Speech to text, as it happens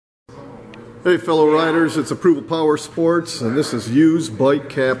Hey fellow riders, it's Approval Power Sports and this is Used Bike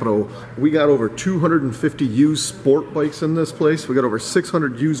Capital. We got over 250 used sport bikes in this place. We got over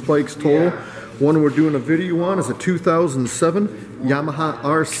 600 used bikes total. One we're doing a video on is a 2007 Yamaha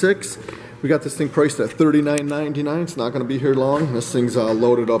R6. We got this thing priced at $39.99. It's not going to be here long. This thing's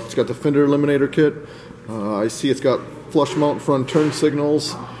loaded up. It's got the fender eliminator kit. I see it's got flush mount front turn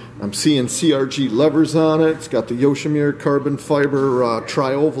signals. I'm seeing CRG levers on it. It's got the Yoshimir carbon fiber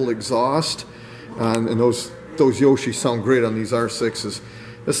tri-oval exhaust. And those Yoshi sound great on these R6s.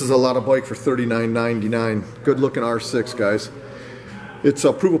 This is a lot of bike for $39.99. Good looking R6, guys. It's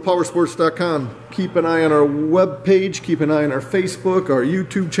ApprovalPowersports.com. Keep an eye on our webpage. Keep an eye on our Facebook, our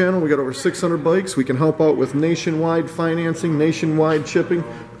YouTube channel. We got over 600 bikes. We can help out with nationwide financing, nationwide shipping.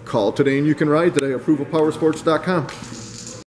 Call today and you can ride today. ApprovalPowersports.com.